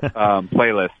workout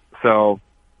playlist. So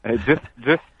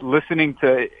just listening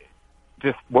to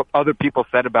just what other people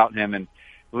said about him and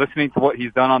listening to what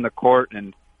he's done on the court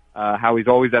and how he's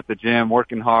always at the gym,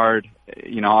 working hard.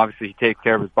 Obviously he takes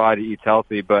care of his body, eats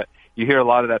healthy, but you hear a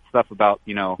lot of that stuff about,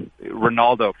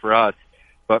 Ronaldo for us.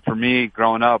 But for me,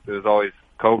 growing up, it was always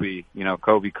Cobi,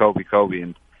 Cobi.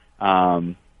 And,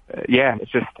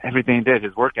 it's just everything he did,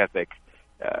 his work ethic.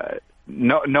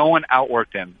 No one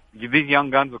outworked him. These young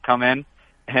guns will come in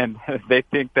and they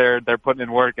think they're putting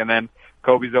in work, and then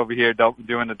Cobi's over here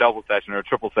doing a double session or a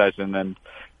triple session, and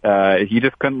he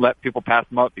just couldn't let people pass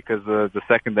him up because the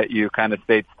second that you kind of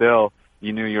stayed still,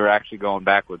 you knew you were actually going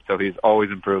backwards. So he's always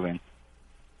improving.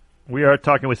 We are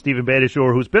talking with Steven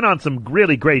Beitashour, who's been on some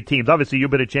really great teams. Obviously,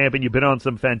 you've been a champion. You've been on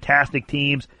some fantastic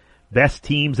teams. best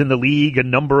teams in the league a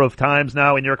number of times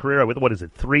now in your career. What is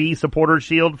it, 3 Supporters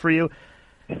Shield for you?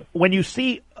 When you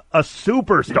see a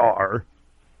superstar,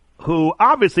 who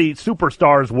obviously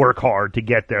superstars work hard to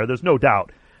get there, there's no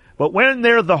doubt, but when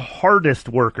they're the hardest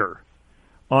worker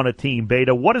on a team,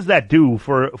 Beta, what does that do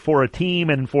for a team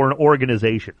and for an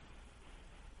organization?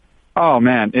 Oh,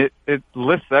 man, it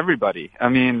lifts everybody. I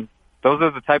mean, those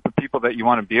are the type of people that you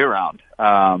want to be around.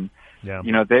 Yeah.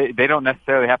 You know, they don't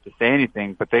necessarily have to say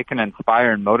anything, but they can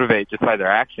inspire and motivate just by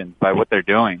their actions, by what they're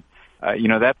doing. You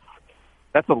know,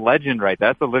 that's a legend, right?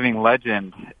 That's a living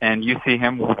legend. And you see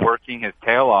him working his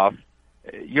tail off.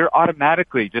 You're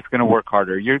automatically just going to work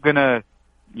harder. You're going to,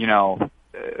 you know,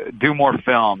 do more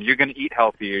film. You're going to eat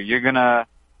healthier. You're going to,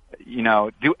 you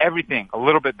know, do everything a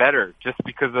little bit better just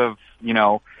because of, you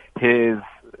know, his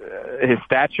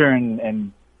stature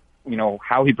and, you know,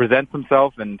 how he presents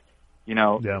himself and, you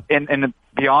know, and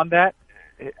beyond that,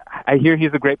 I hear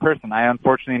he's a great person. I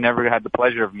unfortunately never had the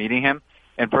pleasure of meeting him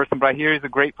in person, but I hear he's a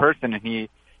great person and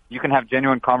you can have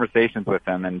genuine conversations with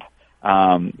him. And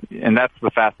that's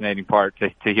the fascinating part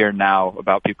to hear now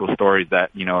about people's stories that,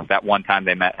 you know, that one time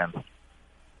they met him.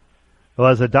 Well,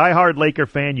 as a diehard Laker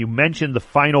fan, you mentioned the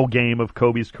final game of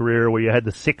Kobe's career where you had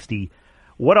the 60.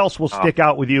 What else will stick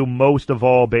out with you most of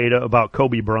all, Beta, about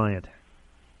Kobe Bryant?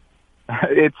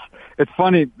 It's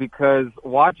funny because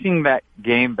watching that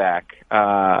game back,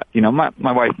 you know, my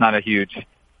wife's not a huge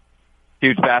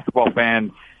basketball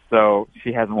fan, so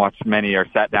she hasn't watched many or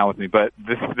sat down with me. But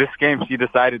this game, she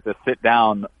decided to sit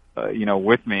down, you know,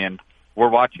 with me, and we're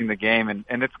watching the game.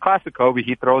 And it's classic Kobe.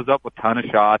 He throws up a ton of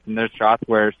shots, and there's shots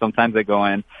where sometimes they go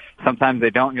in, sometimes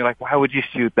they don't. And you're like, why would you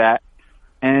shoot that?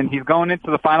 And he's going into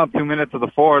the final 2 minutes of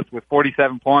the fourth with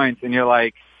 47 points, and you're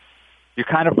like, you're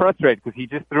kind of frustrated because he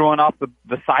just threw one off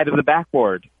the side of the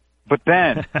backboard. But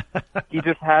then he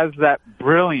just has that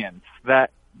brilliance,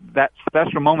 that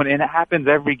special moment, and it happens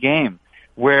every game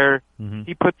where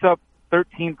he puts up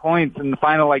 13 points in the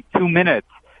final, 2 minutes.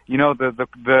 You know,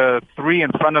 the 3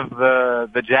 in front of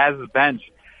the Jazz's bench.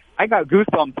 I got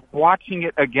goosebumps watching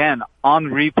it again on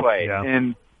replay. Yeah.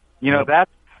 And, you know,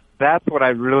 that's what I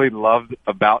really loved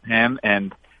about him.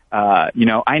 And, you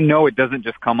know, I know it doesn't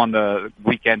just come on the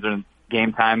weekends or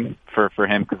game time for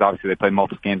him because obviously they play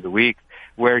multiple games a week,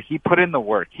 where he put in the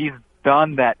work. He's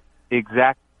done that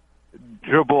exact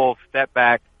dribble, step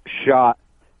back, shot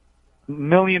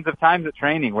millions of times at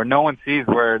training where no one sees,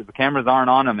 where the cameras aren't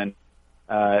on him,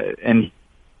 and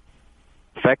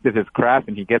perfected his craft,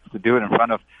 and he gets to do it in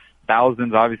front of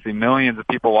thousands, obviously millions of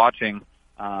people watching.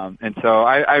 And so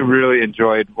I really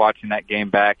enjoyed watching that game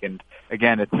back. And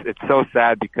again, it's so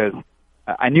sad because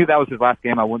I knew that was his last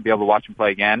game. I wouldn't be able to watch him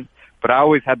play again, but I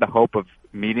always had the hope of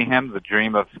meeting him, the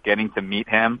dream of getting to meet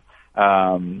him.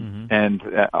 And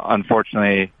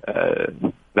unfortunately,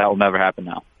 that will never happen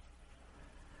now.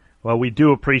 Well, we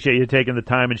do appreciate you taking the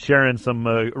time and sharing some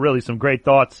really some great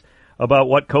thoughts about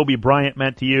what Kobe Bryant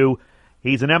meant to you.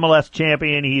 He's an MLS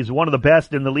champion. He's one of the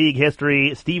best in the league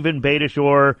history. Steven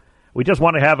Beitashour. We just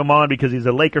want to have him on because he's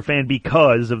a Laker fan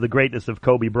because of the greatness of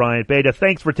Kobe Bryant. Beta,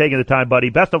 thanks for taking the time, buddy.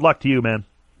 Best of luck to you, man.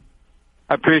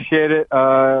 I appreciate it.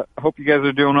 I hope you guys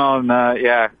are doing well. And,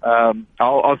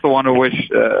 I'll also want to wish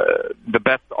the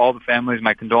best to all the families.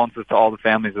 My condolences to all the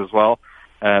families as well,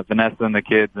 Vanessa and the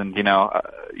kids. And, you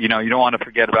don't want to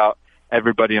forget about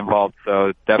everybody involved.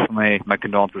 So definitely my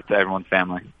condolences to everyone's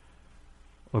family.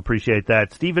 We appreciate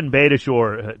that. Steven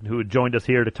Beitashour, who joined us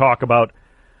here to talk about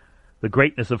the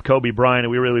greatness of Kobe Bryant,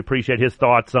 and we really appreciate his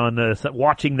thoughts on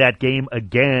watching that game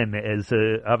again, as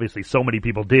obviously so many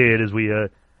people did, as we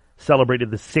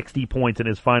celebrated the 60 points in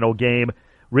his final game.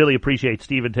 Really appreciate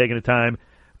Steven taking the time.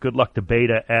 Good luck to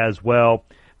Beta as well.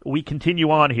 We continue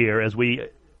on here as we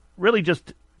really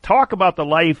just talk about the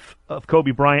life of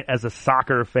Kobe Bryant as a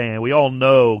soccer fan. We all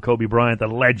know Kobe Bryant, the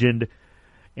legend,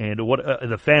 and what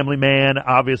the family man,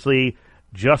 obviously,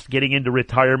 just getting into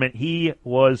retirement. He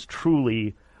was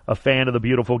truly a fan of the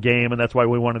beautiful game, and that's why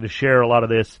we wanted to share a lot of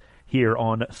this here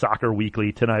on Soccer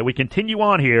Weekly tonight. We continue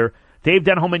on here, Dave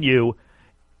Denholm and you,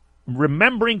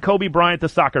 remembering Kobe Bryant, the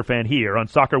soccer fan, here on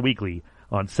Soccer Weekly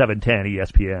on 710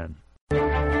 ESPN.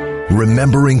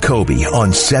 Remembering Kobe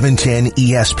on 710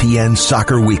 ESPN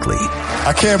Soccer Weekly.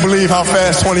 I can't believe how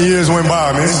fast 20 years went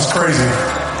by, man. This is crazy.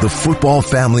 The football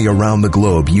family around the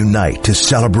globe unite to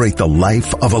celebrate the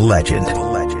life of a legend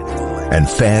and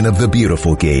fan of the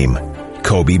beautiful game,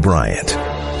 Kobe Bryant.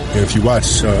 And if you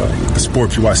watch the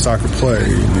sport, if you watch soccer play,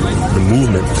 the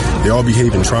movement, they all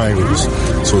behave in triangles.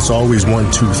 So it's always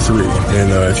 1, 2, 3.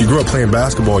 And if you grew up playing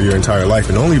basketball your entire life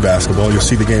and only basketball, you'll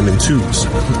see the game in twos.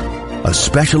 A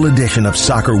special edition of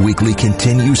Soccer Weekly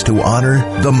continues to honor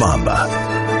the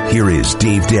Mamba. Here is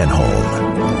Dave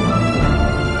Denholm.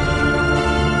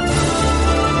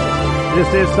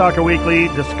 This is Soccer Weekly,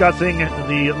 discussing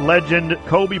the legend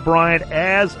Kobe Bryant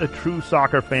as a true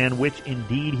soccer fan, which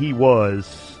indeed he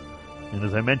was. And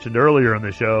as I mentioned earlier in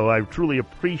the show, I truly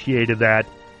appreciated that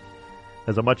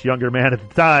as a much younger man at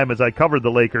the time, as I covered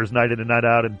the Lakers night in and night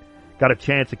out and got a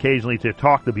chance occasionally to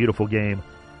talk the beautiful game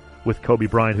with Kobe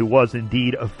Bryant, who was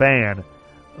indeed a fan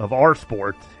of our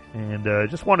sport. And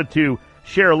just wanted to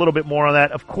share a little bit more on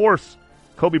that. Of course,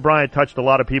 Kobe Bryant touched a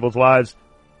lot of people's lives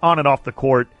on and off the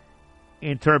court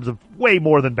in terms of way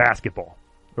more than basketball,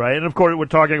 right? And of course, we're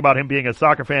talking about him being a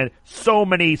soccer fan. So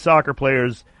many soccer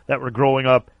players that were growing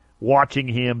up watching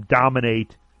him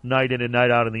dominate night in and night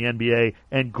out in the NBA,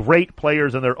 and great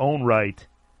players in their own right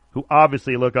who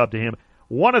obviously look up to him.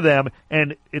 One of them,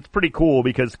 and it's pretty cool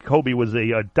because Kobe was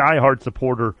a diehard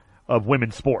supporter of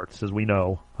women's sports, as we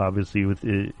know, obviously with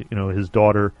his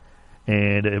daughter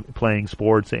and playing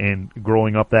sports and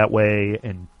growing up that way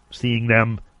and seeing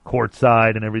them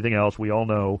courtside and everything else, we all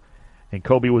know. And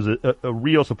Kobe was a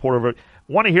real supporter of it.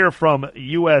 Want to hear from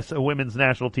U.S. women's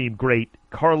national team great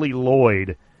Carli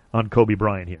Lloyd on Kobe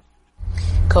Bryant here.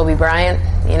 Kobe Bryant,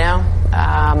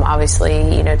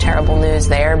 obviously, terrible news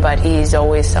there, but he's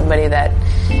always somebody that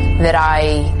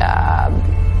I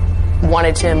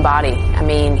wanted to embody. I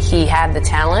mean, he had the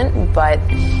talent, but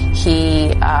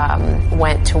he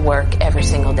went to work every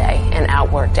single day and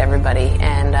outworked everybody.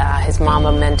 And his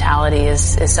Mamba mentality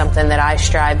is something that I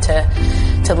strive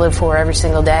to live for every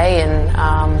single day.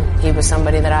 And he was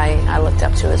somebody that I looked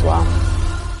up to as well.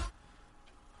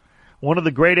 One of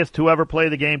the greatest to ever play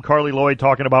the game, Carli Lloyd,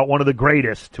 talking about one of the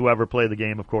greatest to ever play the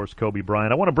game, of course, Kobe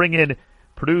Bryant. I want to bring in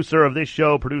producer of this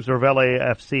show, producer of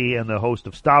LAFC, and the host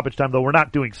of Stoppage Time, though we're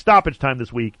not doing Stoppage Time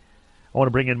this week. I want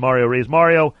to bring in Mario Reyes.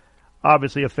 Mario,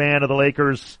 obviously a fan of the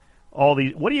Lakers. What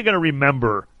are you going to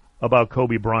remember about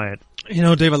Kobe Bryant?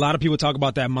 Dave, a lot of people talk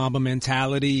about that Mamba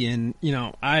mentality, and,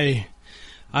 I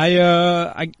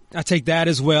take that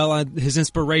as well. His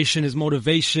inspiration, his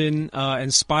motivation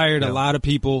inspired a lot of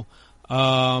people.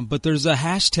 But there's a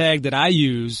hashtag that I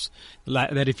use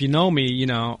that if you know me,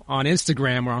 on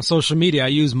Instagram or on social media, I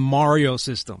use Mario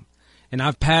System. And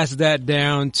I've passed that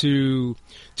down to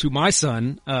my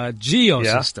son, Geo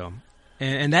System.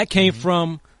 And that came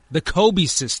from the Kobe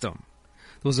System.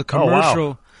 There was a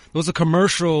commercial. There was a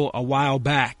commercial a while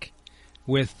back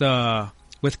with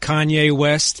Kanye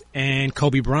West and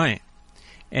Kobe Bryant.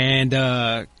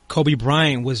 And Kobe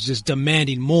Bryant was just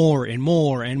demanding more and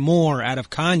more and more out of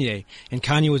Kanye. And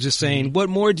Kanye was just saying, what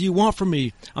more do you want from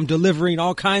me? I'm delivering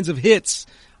all kinds of hits.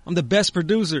 I'm the best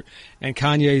producer. And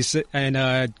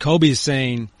Kobe is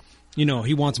saying,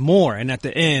 he wants more. And at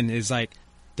the end is like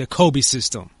the Kobe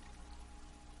System.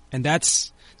 And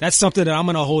that's something that I'm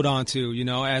going to hold on to,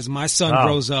 as my son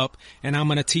grows up, and I'm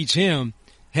going to teach him,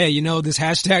 hey, this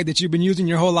hashtag that you've been using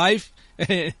your whole life,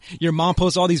 your mom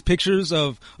posts all these pictures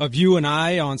of you and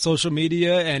I on social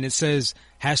media, and it says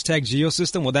hashtag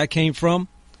Geosystem. Well, that came from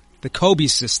the Kobe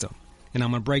System. And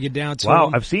I'm going to break it down to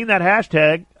him. I've seen that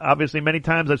hashtag. Obviously, many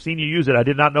times I've seen you use it. I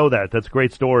did not know that. That's a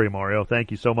great story, Mario.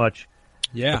 Thank you so much.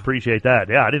 Yeah. Appreciate that.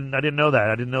 Yeah, I didn't know that.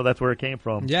 I didn't know that's where it came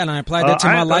from. Yeah, and I applied that to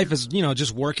my life as,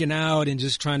 just working out and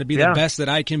just trying to be the best that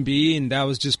I can be. And that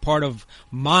was just part of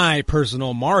my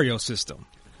personal Mario System.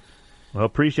 Well,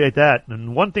 appreciate that.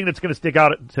 And one thing that's going to stick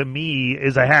out to me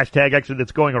is a hashtag actually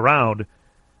that's going around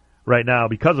right now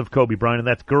because of Kobe Bryant, and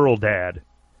that's Girl Dad.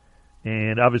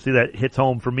 And obviously that hits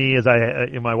home for me as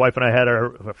my wife and I had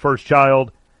our first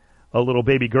child, a little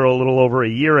baby girl, a little over a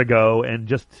year ago, and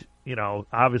just,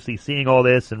 obviously seeing all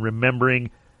this and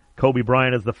remembering Kobe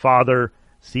Bryant as the father,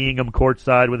 seeing him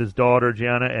courtside with his daughter,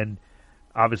 Gianna, and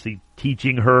obviously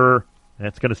teaching her,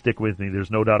 that's going to stick with me.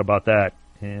 There's no doubt about that.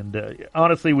 And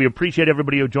honestly, we appreciate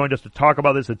everybody who joined us to talk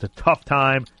about this. It's a tough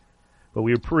time, but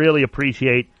we really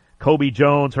appreciate Cobi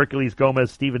Jones, Hercules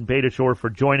Gomez, Steven Beitashour for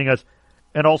joining us,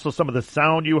 and also some of the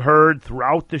sound you heard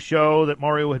throughout the show that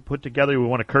Mario had put together. We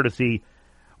want to courtesy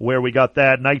where we got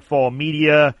that. Nightfall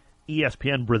Media,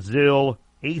 ESPN Brazil,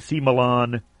 AC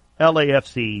Milan,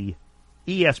 LAFC,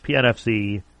 ESPN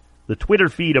FC, the Twitter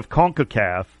feed of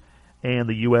CONCACAF, and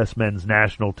the U.S. men's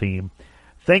national team.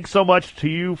 Thanks so much to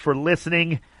you for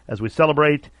listening as we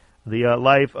celebrate the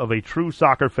life of a true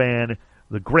soccer fan,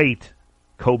 the great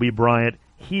Kobe Bryant,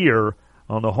 here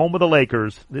on the home of the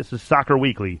Lakers. This is Soccer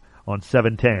Weekly on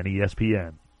 710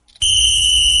 ESPN.